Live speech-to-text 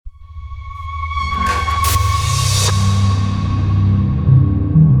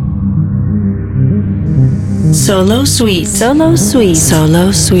Solo Suite. Solo Suite.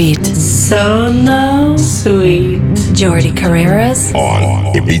 Solo Suite. Solo Suite. Jordi Carreras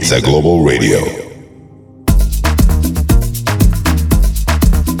on Ibiza Global Radio.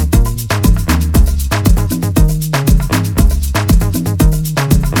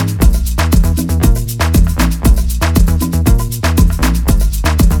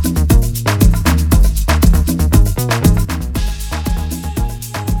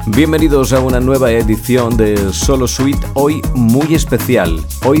 Bienvenidos a una nueva edición de Solo Suite, hoy muy especial.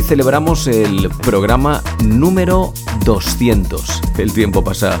 Hoy celebramos el programa número 200. El tiempo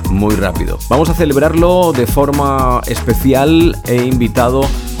pasa muy rápido. Vamos a celebrarlo de forma especial. He invitado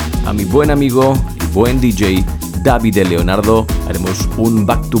a mi buen amigo y buen DJ Davide Leonardo. Haremos un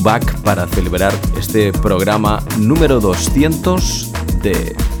back-to-back para celebrar este programa número 200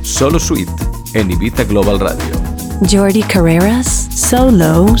 de Solo Suite en Ibiza Global Radio. Jordi Carreras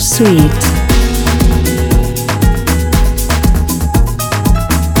Solo Suite.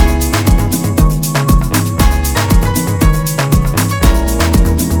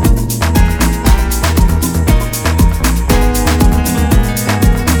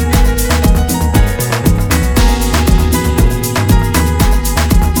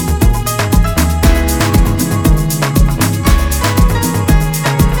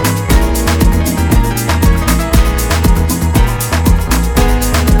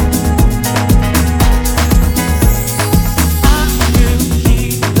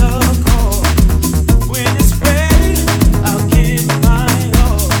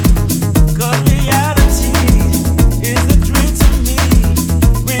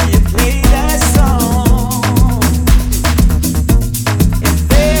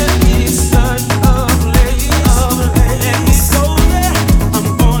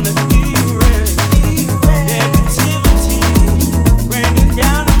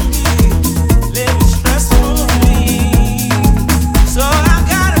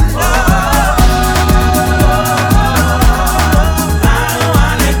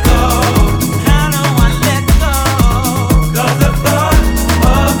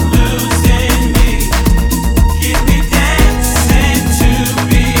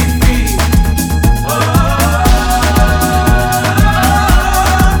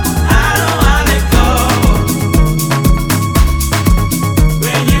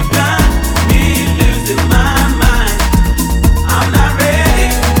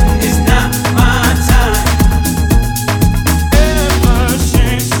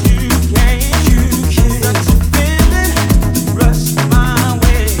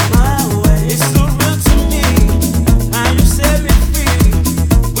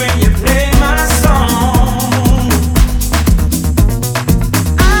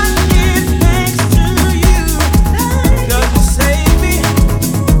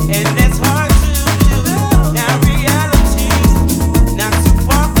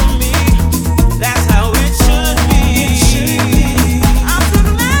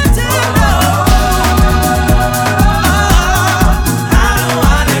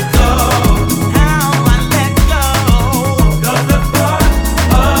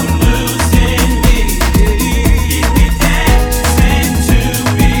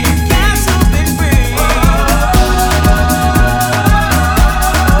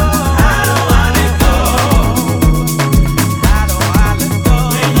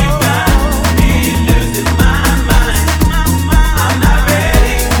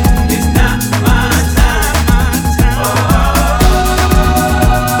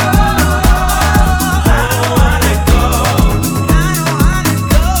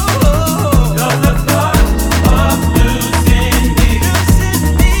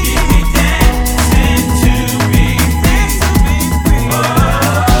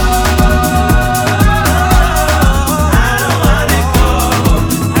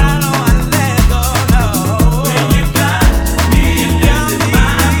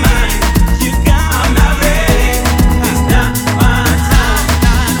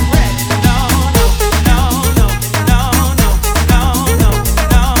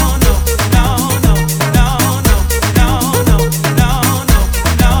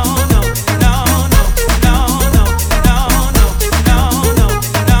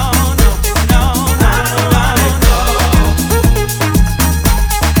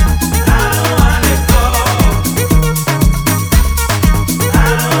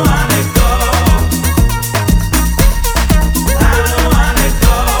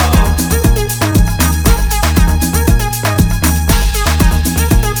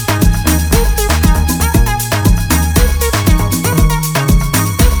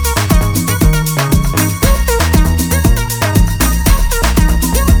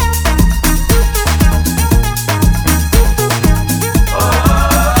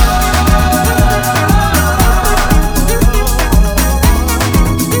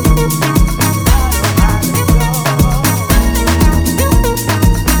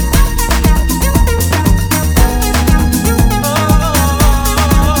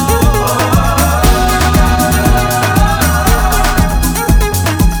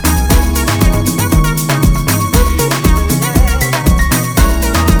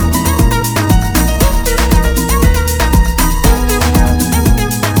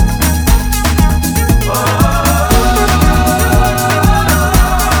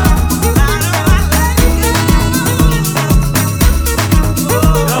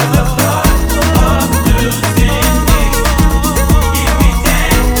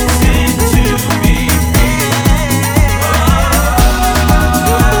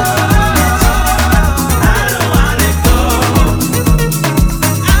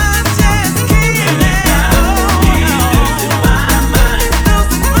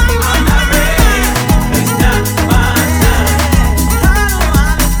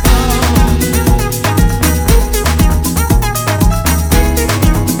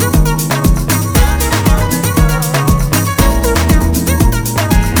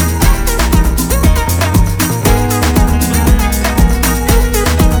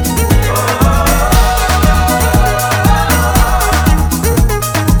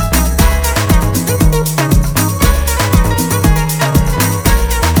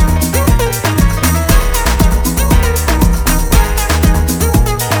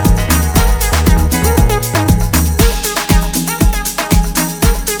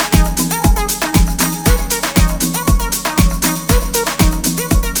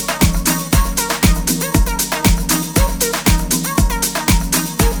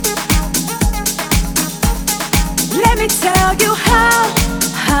 me tell you how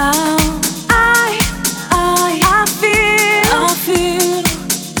I feel.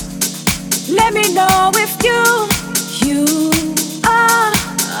 Let me know if you are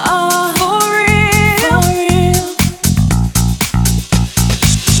for real.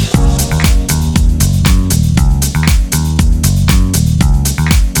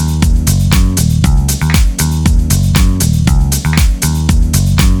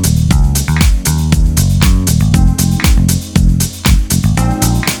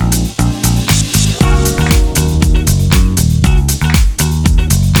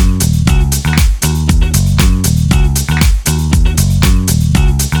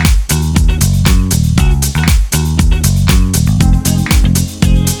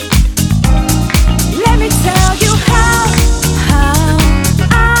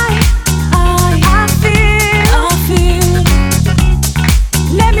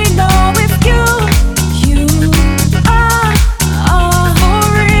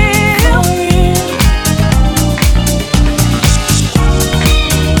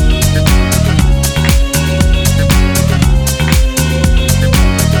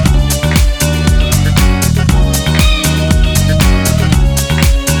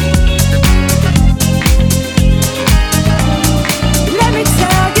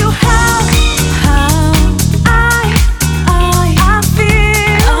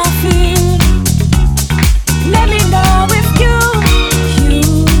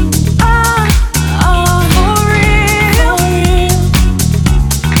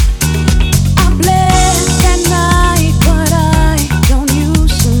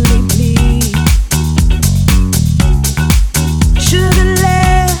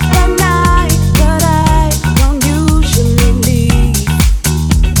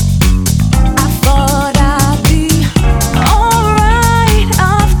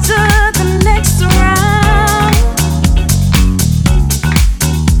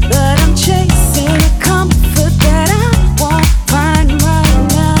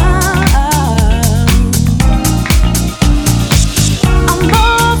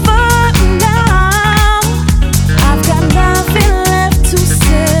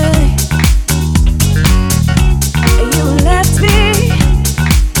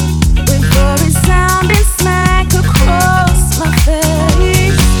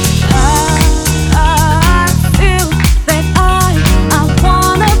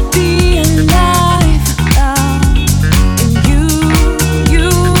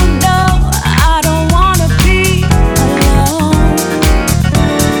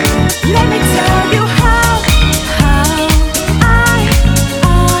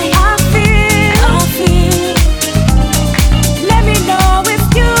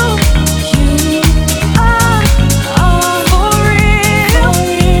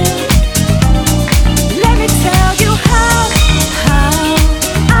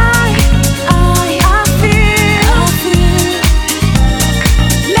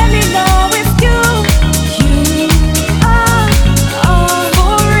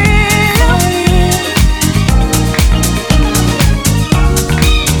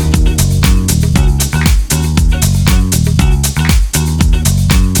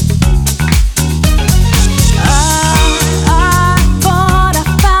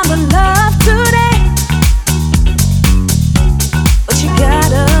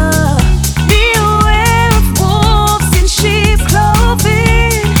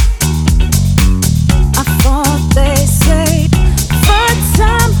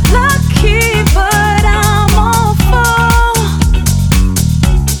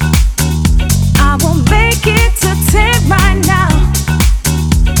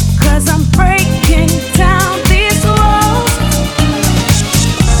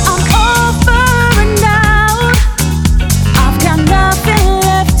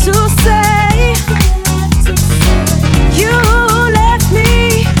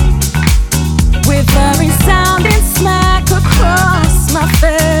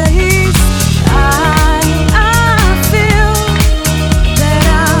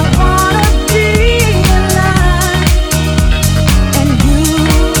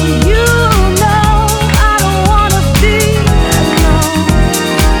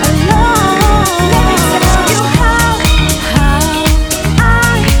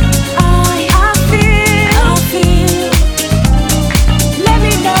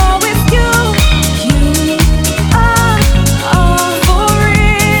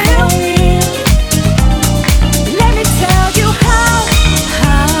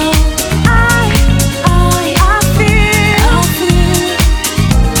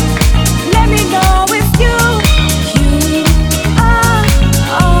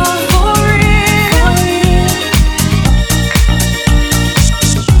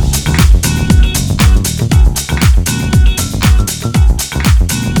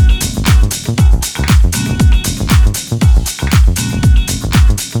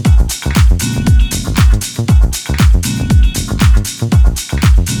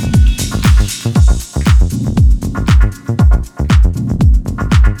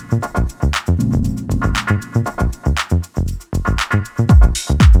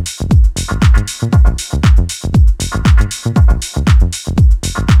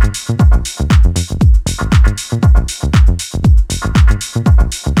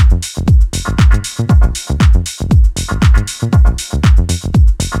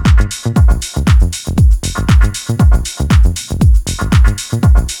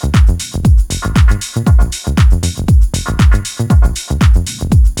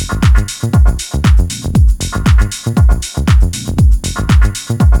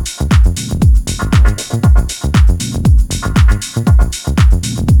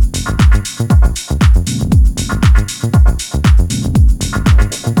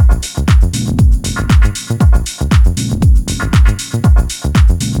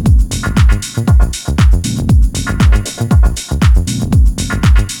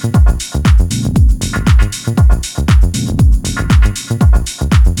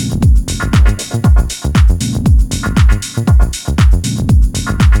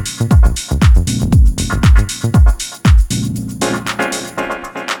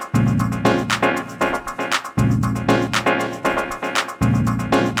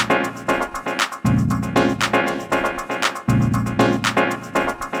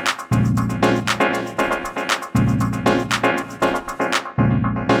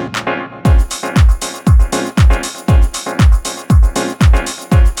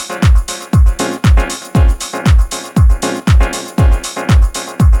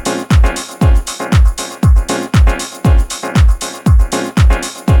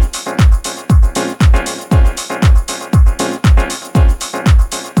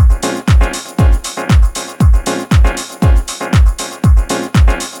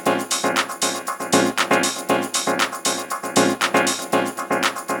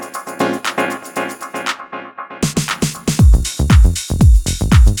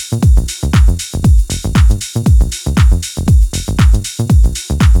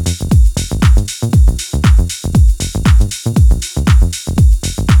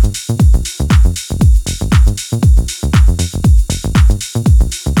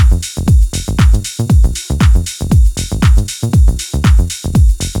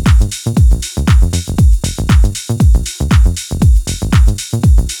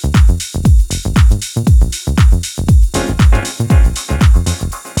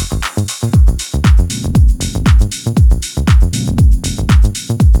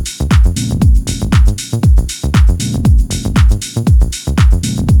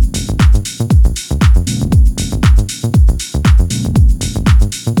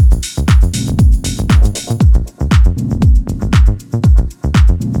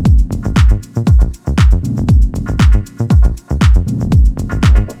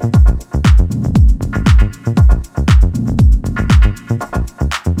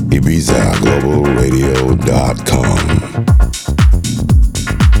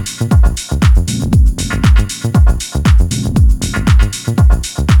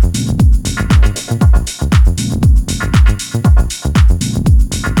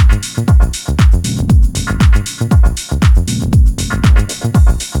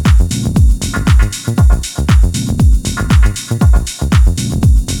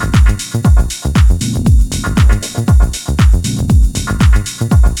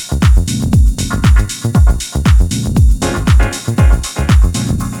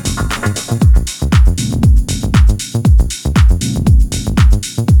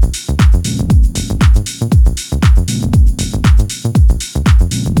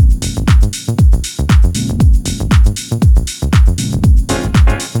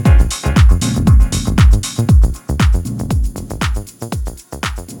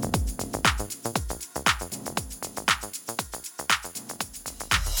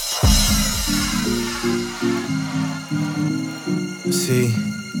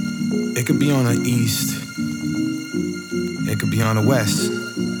 It could be on the east. It could be on the west.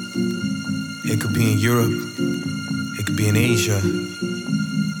 It could be in Europe. It could be in Asia.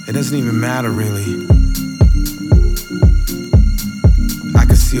 It doesn't even matter really. I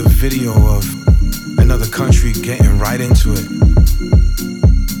could see a video of another country getting right into it.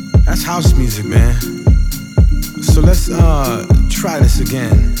 That's house music, man. So let's try this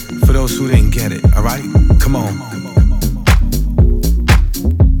again for those who didn't get it, alright? Come on.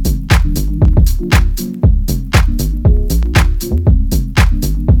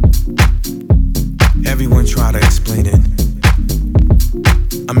 Everyone try to explain it.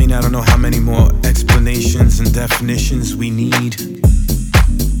 I mean, I don't know how many more explanations and definitions we need.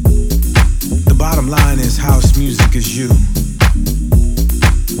 The bottom line is house music is you.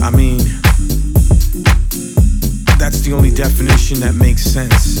 I mean, that's the only definition that makes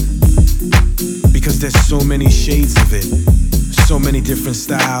sense. Because there's so many shades of it, so many different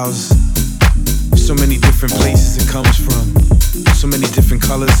styles, so many different places it comes from, so many different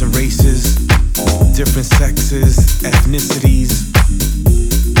colors and races, different sexes, ethnicities.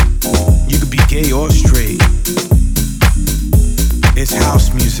 You could be gay or straight. It's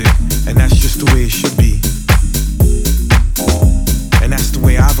house music, and that's just the way it should be. And that's the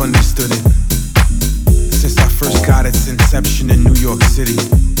way I've understood it since I first got its inception in New York City.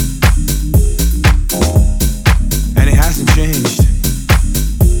 And it hasn't changed.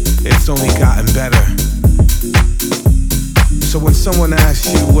 It's only gotten better. So when someone asks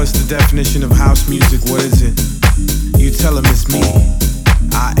you what's the definition of house music, what is it? You tell them it's me.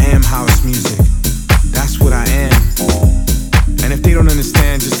 I am house music. That's what I am. And if they don't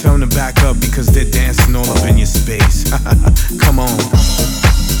understand, just tell them to back up because they're dancing all up in your space. Come on.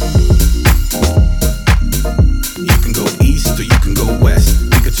 You can go east or you can go west.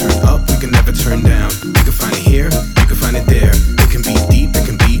 We could turn up, we can never turn down. You can find it here, you can find it there. It can be deep, it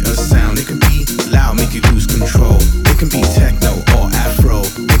can be a sound. It can be loud, make you lose control. It can be techno or afro.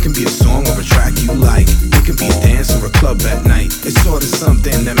 It can be a song or a track you like. It can be a dance or a club at night. It's sort of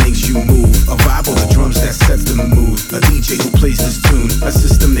something that makes you move. A vibe or the drums that sets the mood. A DJ who plays this tune. A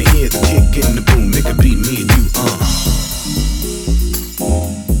system to hear the kick and the boom. It could be me and you,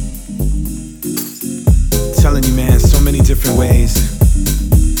 Telling you, man, so many different ways.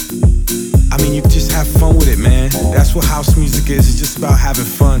 I mean, you just have fun with it, man. That's what house music is. It's just about having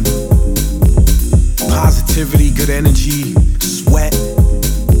fun. Positivity, good energy, sweat,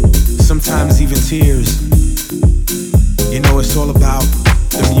 sometimes even tears. You know, it's all about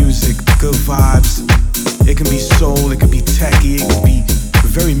the music, good vibes. It can be soul, it could be techie, it could be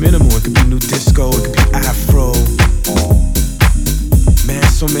very minimal, it could be new disco, it could be afro. Man,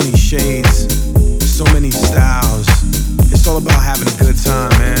 so many shades, so many styles. It's all about having a good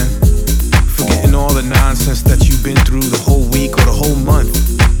time, man. Forgetting all the nonsense that you've been through the whole week or the whole month.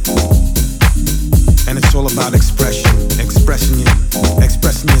 And it's all about expression, expressing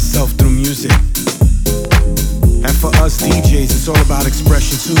yourself through music. And for us DJs, it's all about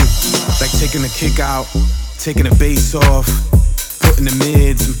expression too. Like taking the kick out, taking the bass off, putting the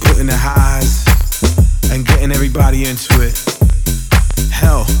mids and putting the highs, and getting everybody into it.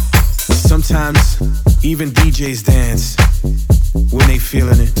 Hell, sometimes even DJs dance when they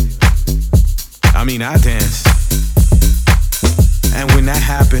feeling it. I mean, I dance. And when that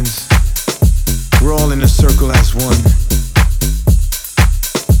happens, we're all in a circle as one.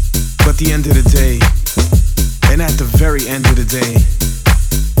 But at the end of the day, and at the very end of the day,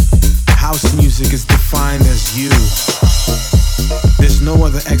 house music is defined as you. There's no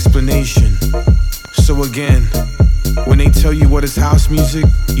other explanation. So again, when they tell you what is house music,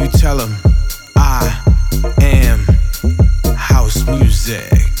 you tell them, I am house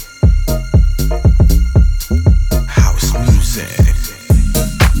music. House music.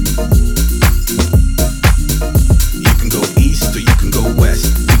 You can go east or you can go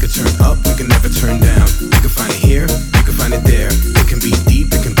west. We can turn up, we can never turn down. You can find it here, you can find it there. It can be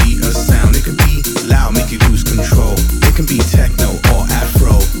deep, it can be a sound. It can be loud, make you lose control. It can be techno or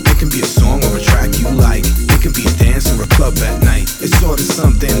afro. It can be a song or a track you like. It can be a dance or a club at night. It's sort of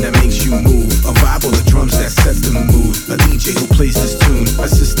something that makes you move. A vibe or the drums that sets the mood. A DJ who plays this tune. A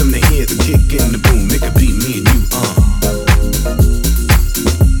system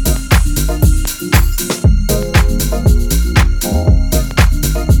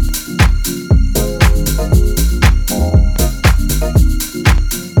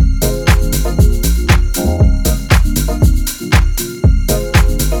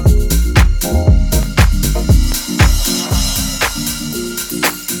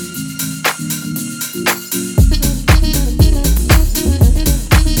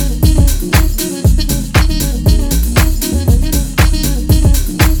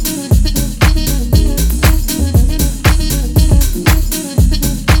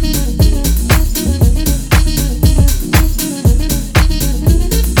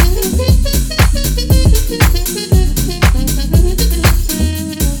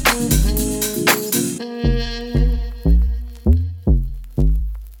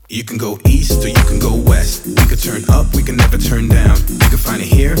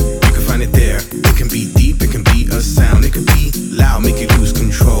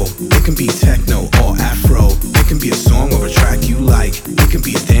can be techno or afro. It can be a song or a track you like. It can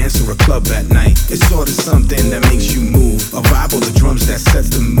be a dance or a club at night. It's sort of something that makes you move. A vibe or the drums that sets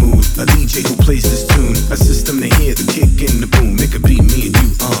the mood. A DJ who plays this tune. A system to hear the kick and the boom. It could be me and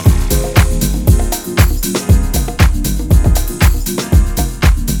you,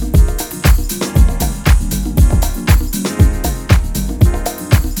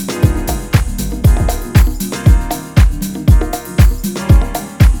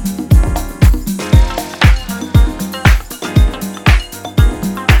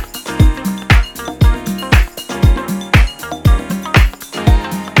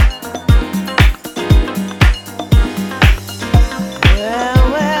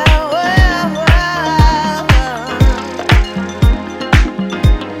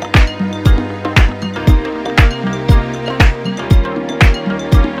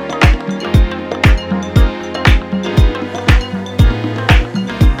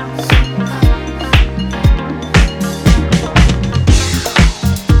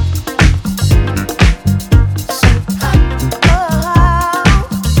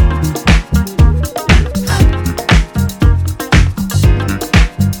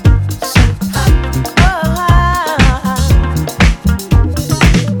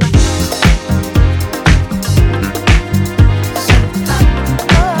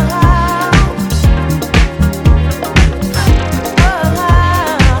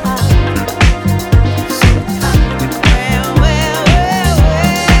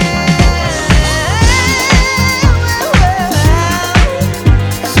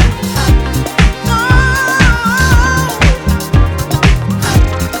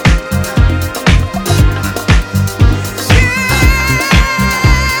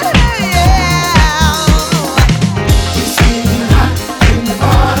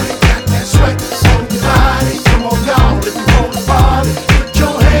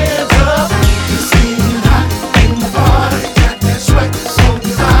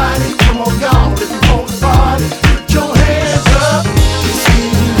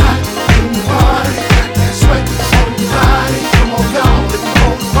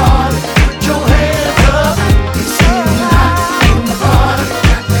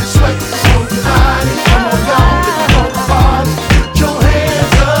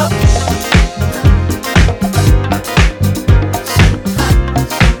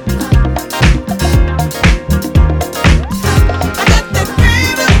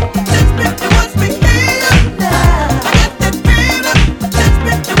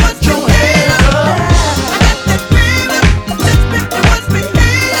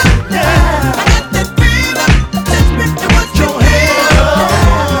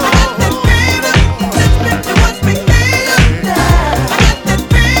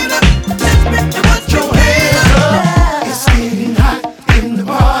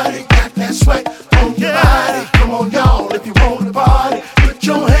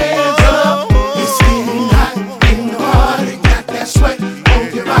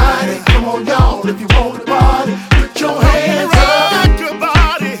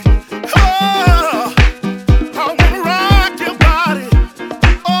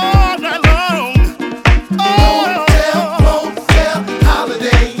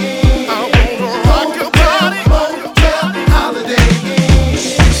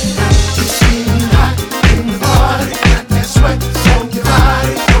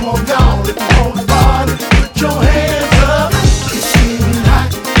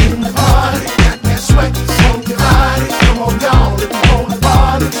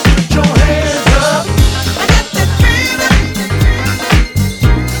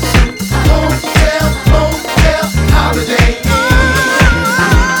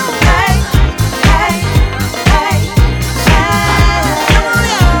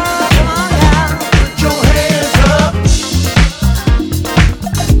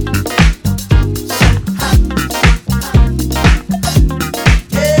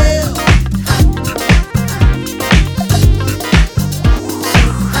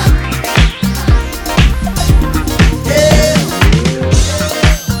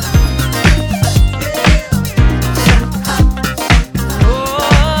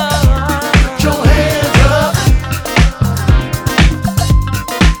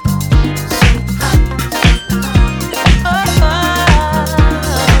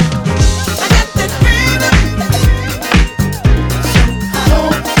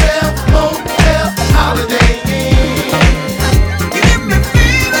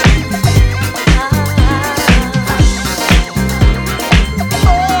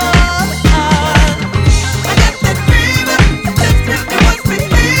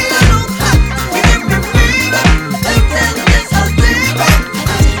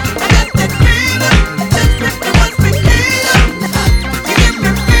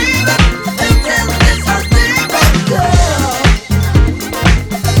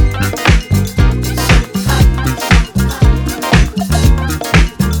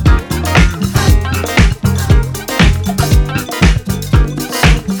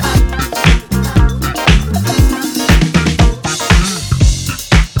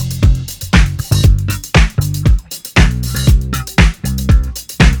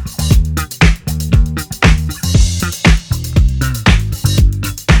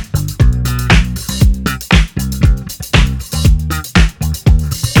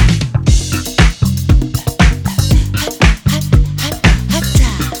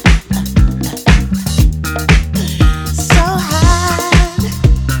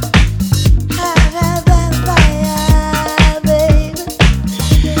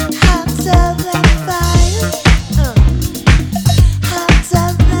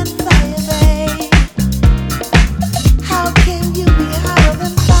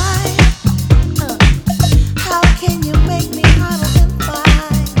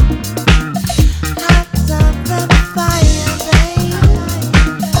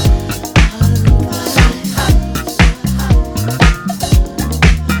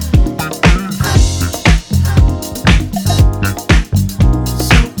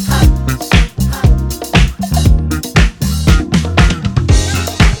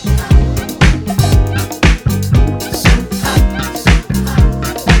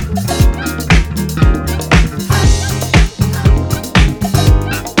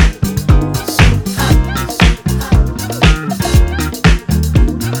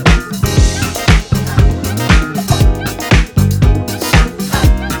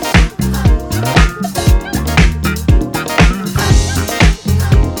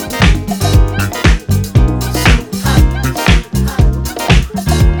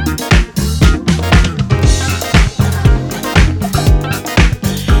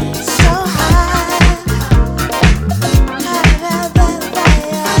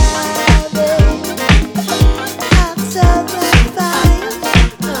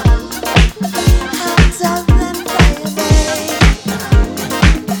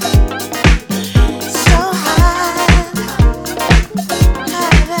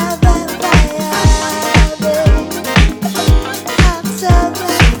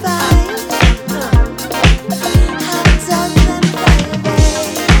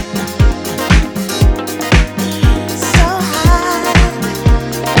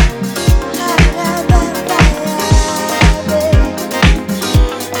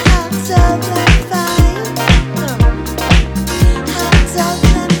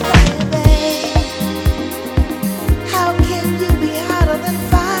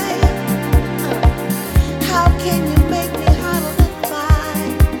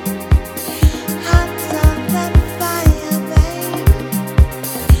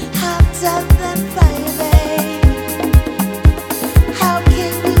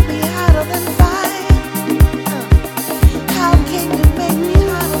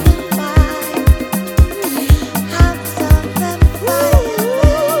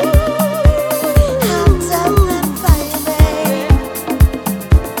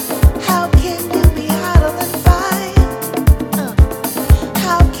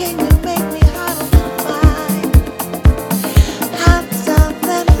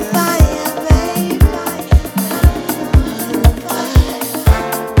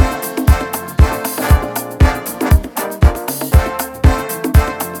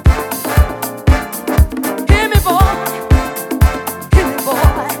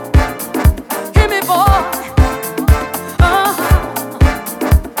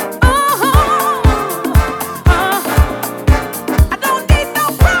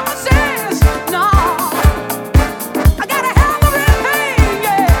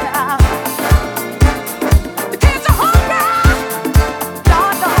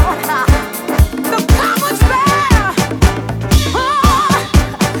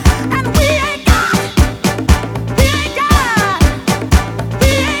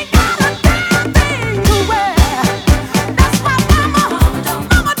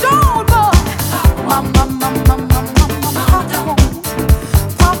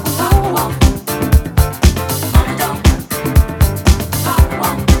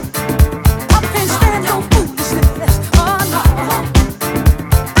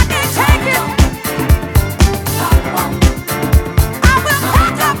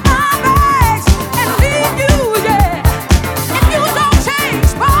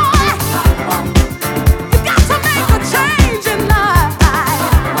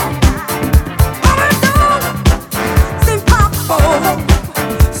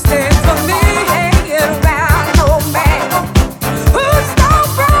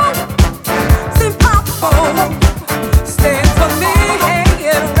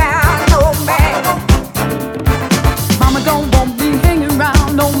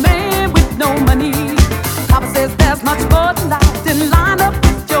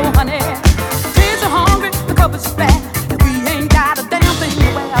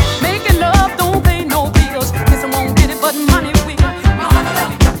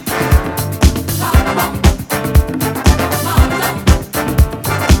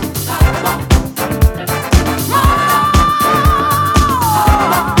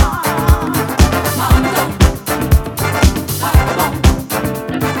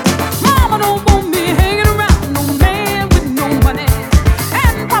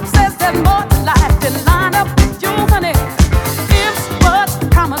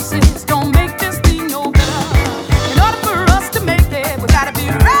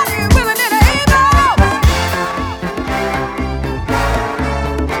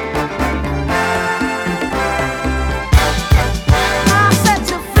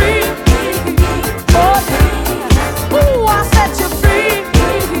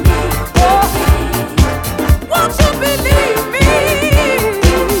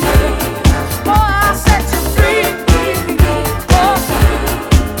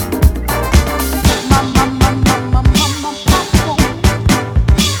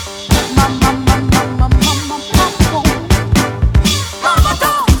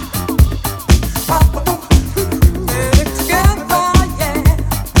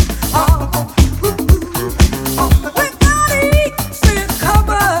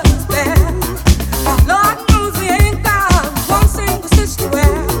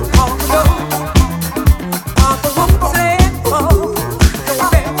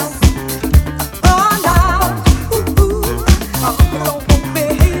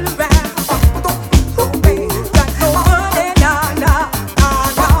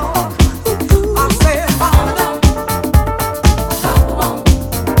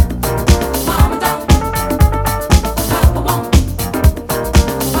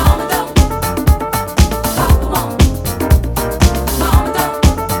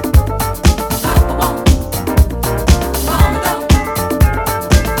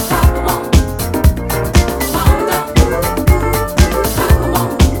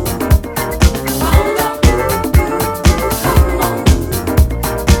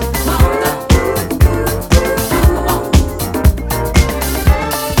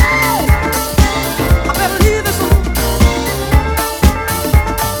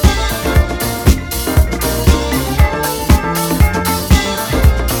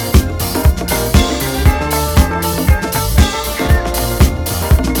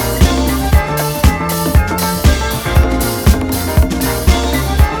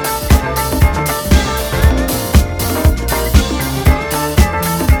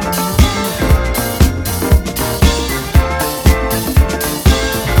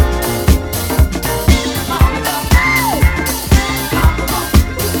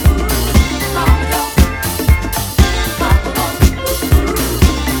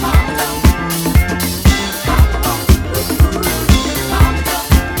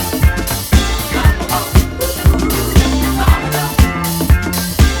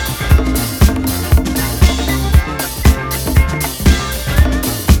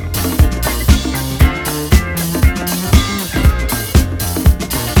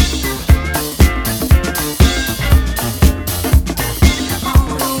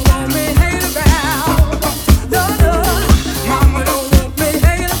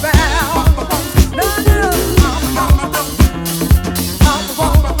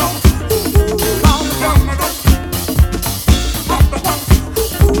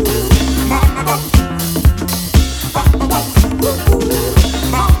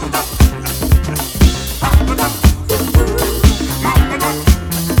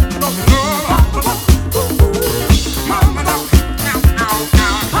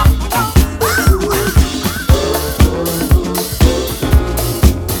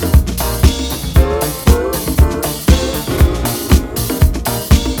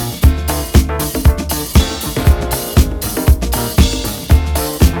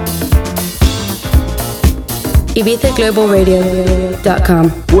 ibizaglobalradio.com.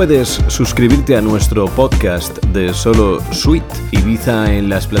 Puedes suscribirte a nuestro podcast de Solo Suite Ibiza en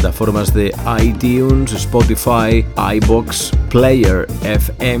las plataformas de iTunes, Spotify, iVoox, Player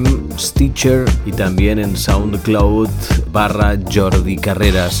FM, Stitcher y también en SoundCloud/Jordi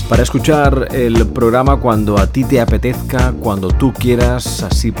Carreras. Para escuchar el programa cuando a ti te apetezca, cuando tú quieras,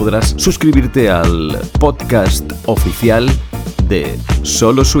 así podrás suscribirte al podcast oficial de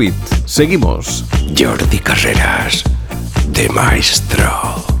Solo Suite. Seguimos. Jordi Carreras, de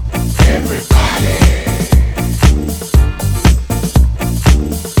Maestro.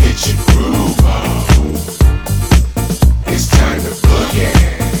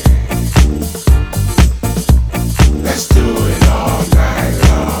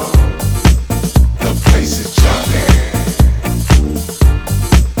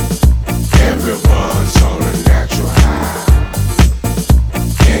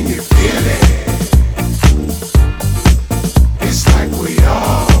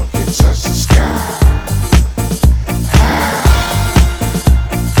 Touch the sky.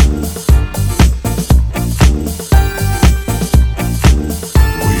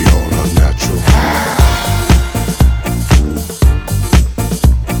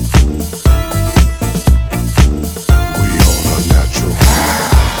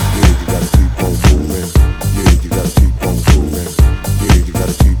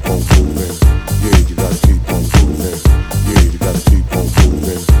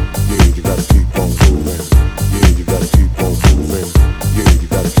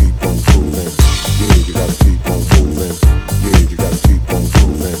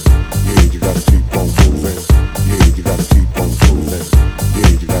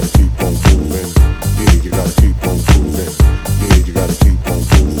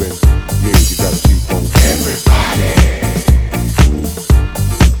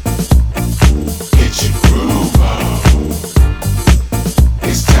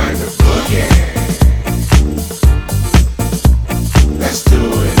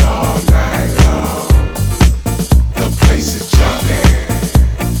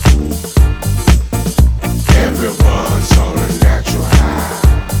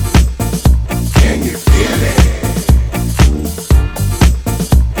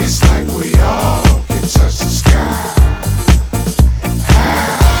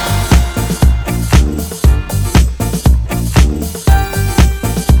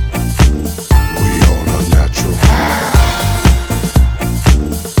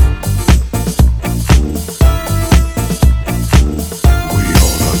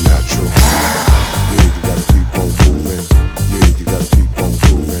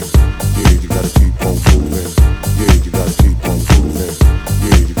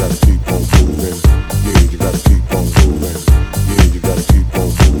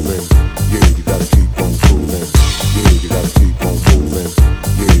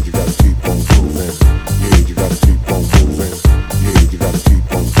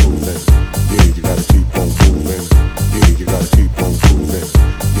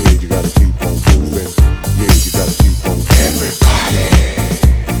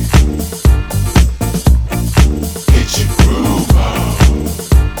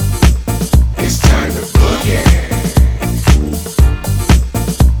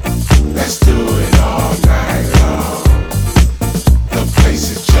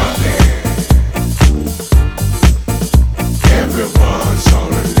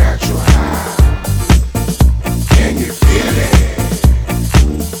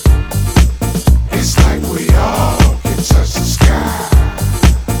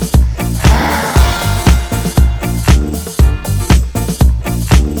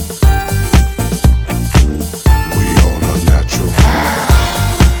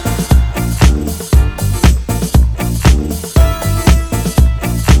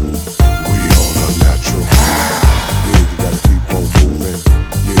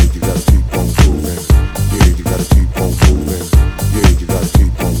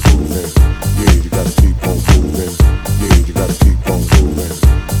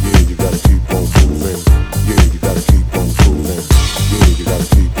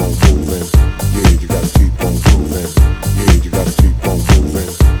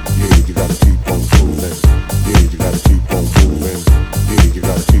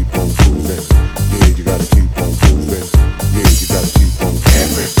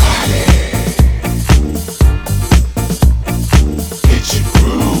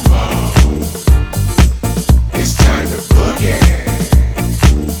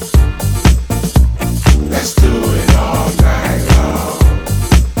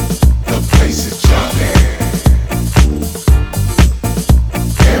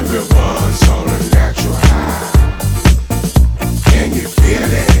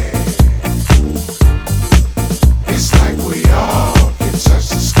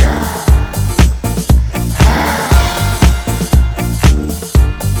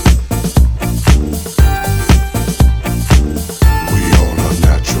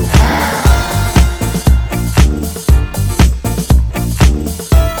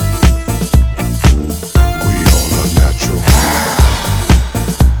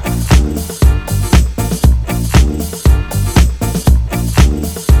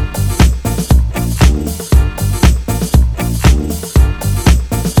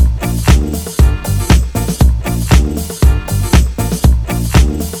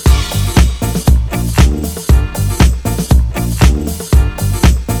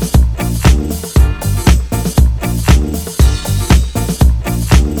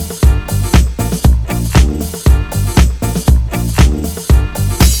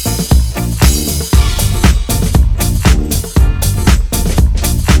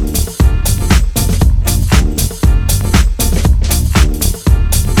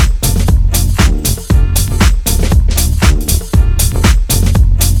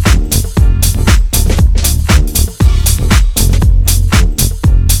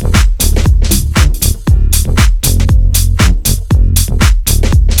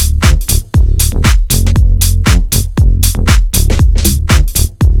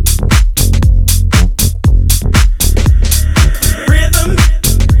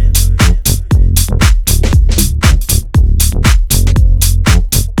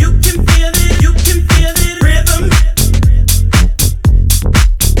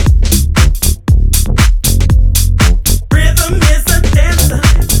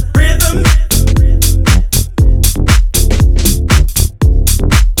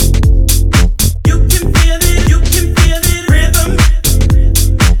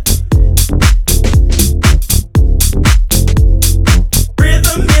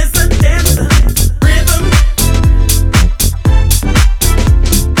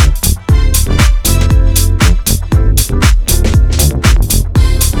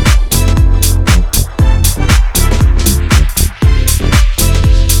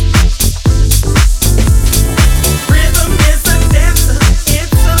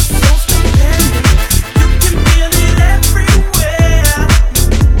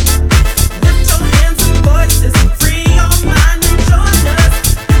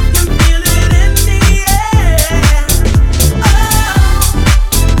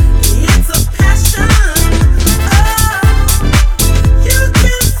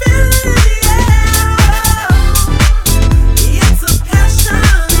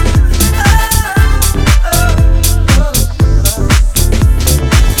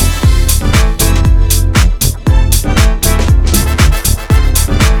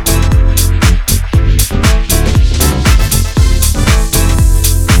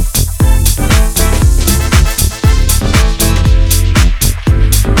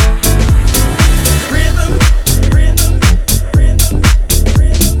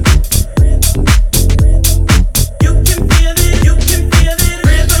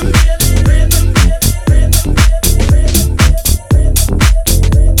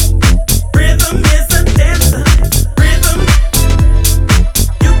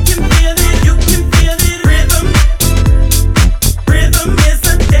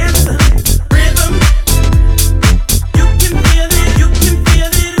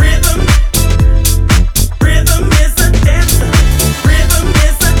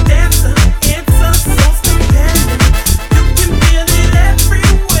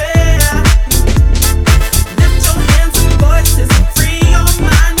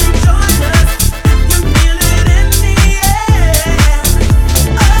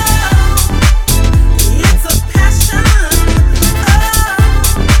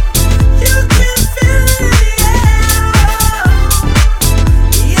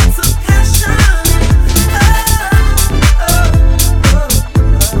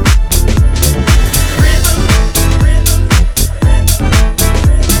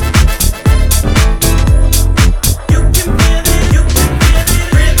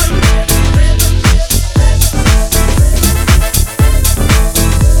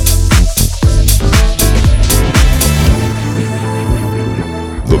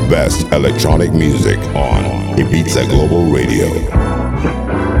 best electronic music on Ibiza Global Radio.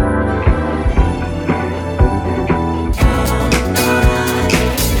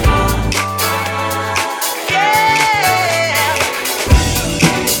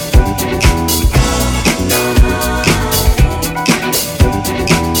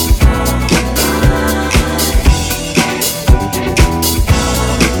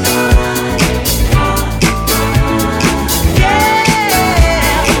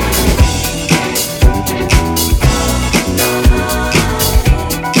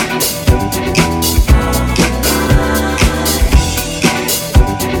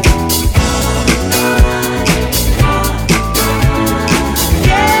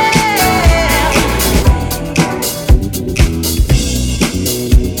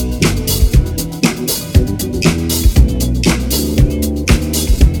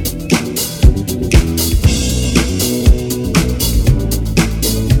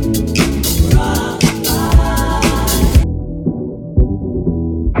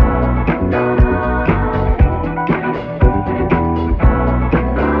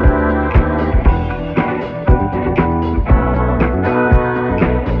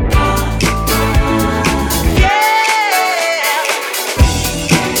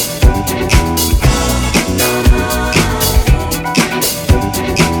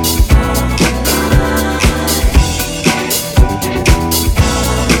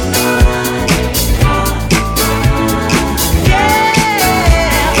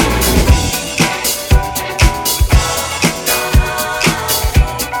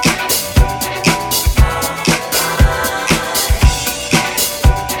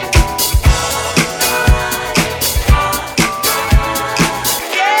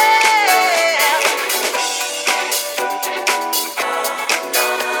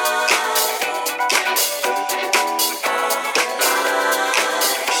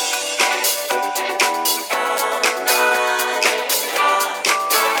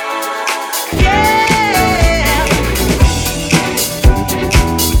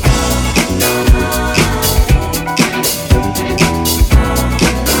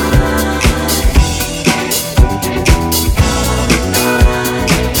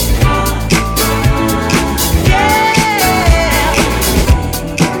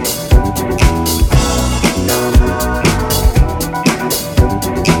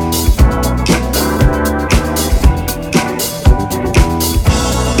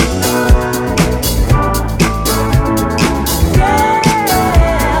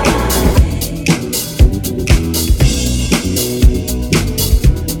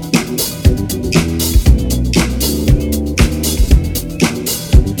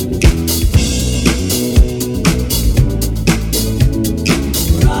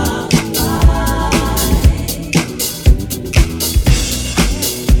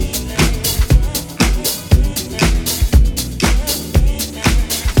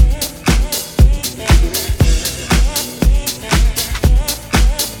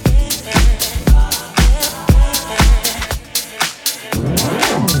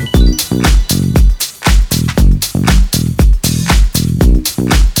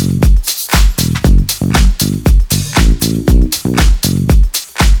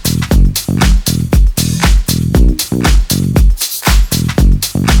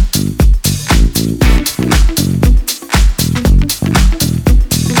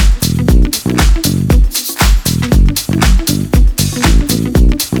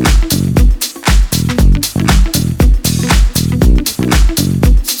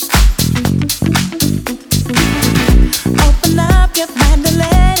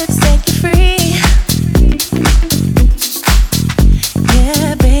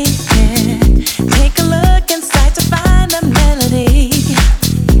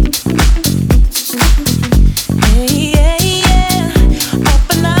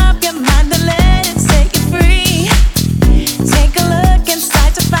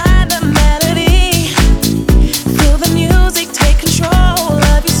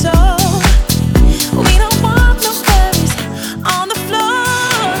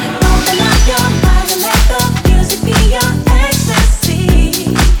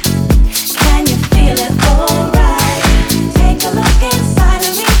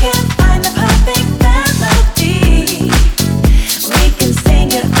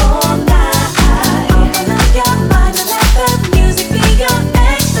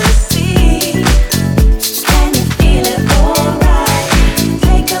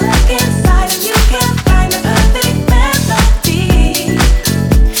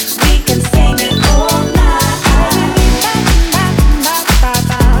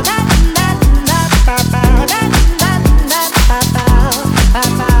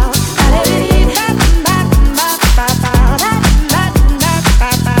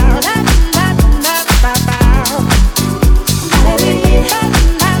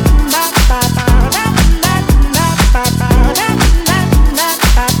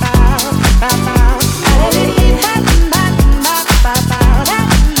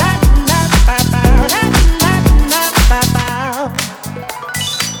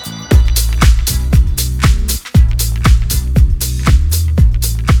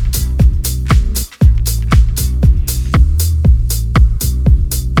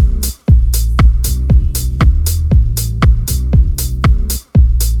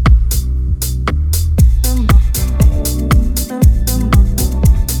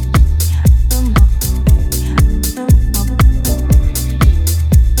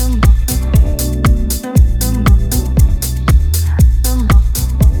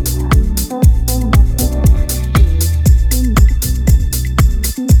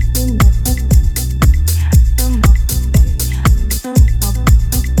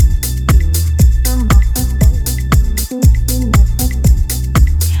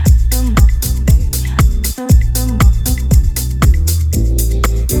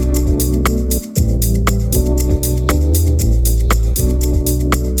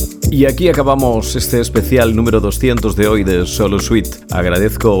 Y aquí acabamos este especial número 200 de hoy de Solo Suite.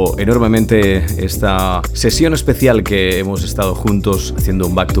 Agradezco enormemente esta sesión especial que hemos estado juntos haciendo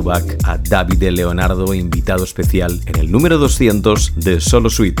un back-to-back a David Leonardo, invitado especial en el número 200 de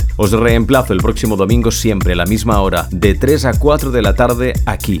Solo Suite. Os reemplazo el próximo domingo siempre a la misma hora, de 3 a 4 de la tarde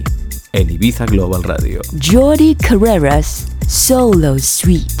aquí, en Ibiza Global Radio. Jordi Carreras, Solo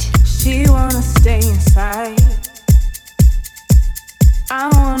Suite. She wanna stay inside. I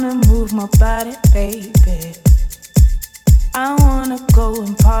wanna move my body, baby. I wanna go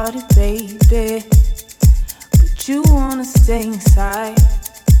and party, baby. But you wanna stay inside.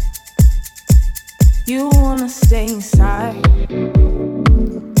 You wanna stay inside.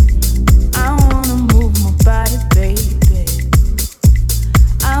 I wanna move my body, baby.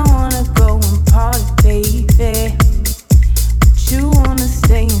 I wanna go and party, baby. But you wanna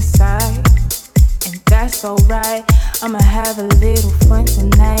stay inside. And that's alright. I'ma have a little fun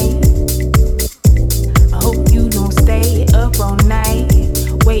tonight. I hope you don't stay up all night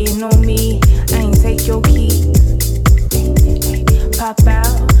waiting on me. I ain't take your keys. Pop out,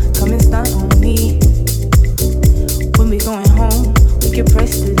 come and stunt on me. When we going home, we can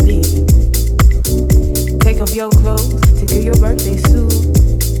press the leave. Take off your clothes, take off your birthday suit.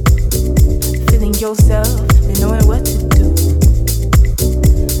 Feeling yourself and knowing what to do.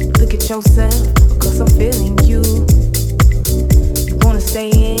 Look at yourself, because I'm feeling you. Wanna stay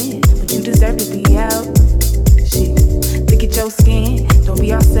in, but you deserve to be out. Shit, look at your skin, don't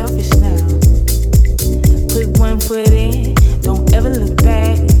be all selfish now. Put one foot in, don't ever look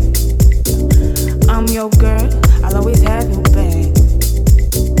back. I'm your girl, I'll always have your back.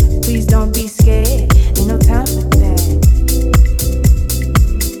 Please don't be scared, ain't no time for that.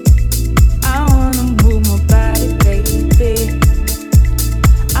 I wanna move my body, baby.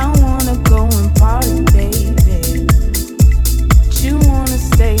 I wanna go and party, baby. You wanna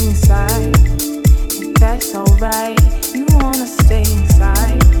stay inside, and that's alright. You wanna stay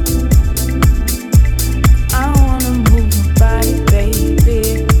inside.